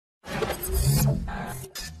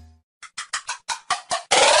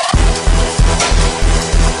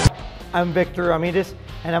I'm Victor Ramirez,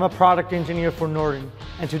 and I'm a product engineer for Norton.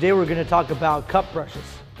 And today we're going to talk about cup brushes.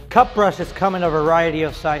 Cup brushes come in a variety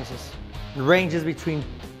of sizes. It ranges between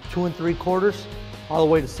 2 3/4 all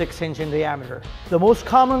the way to 6 inch in diameter. The most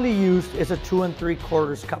commonly used is a 2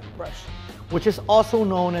 3/4 cup brush, which is also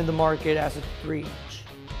known in the market as a 3 inch,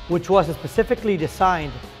 which was specifically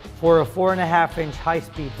designed for a 4.5 inch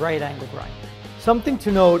high-speed right angle grinder. Something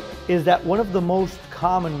to note is that one of the most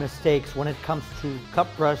common mistakes when it comes to cup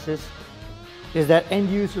brushes is that end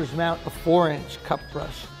users mount a 4 inch cup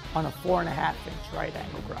brush on a 4.5 inch right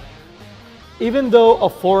angle grinder. Even though a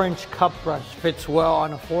 4 inch cup brush fits well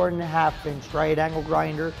on a 4.5 inch right angle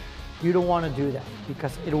grinder, you don't want to do that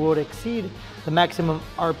because it would exceed the maximum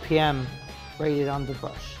RPM rated on the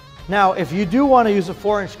brush. Now, if you do want to use a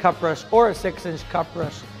 4 inch cup brush or a 6 inch cup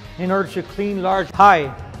brush in order to clean large...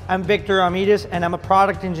 Hi, I'm Victor Ramirez, and I'm a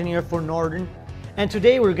product engineer for Norton. And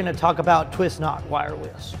today we're going to talk about twist knot wire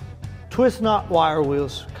wheels. Twist knot wire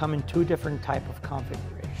wheels come in two different types of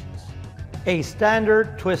configurations. A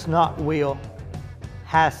standard twist knot wheel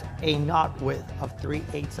has a knot width of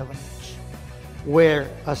 3/8 of an inch, where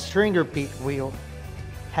a stringer bead wheel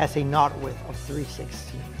has a knot width of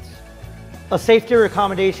 3/16. A safety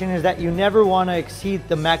recommendation is that you never want to exceed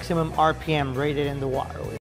the maximum RPM rated in the wire wheel.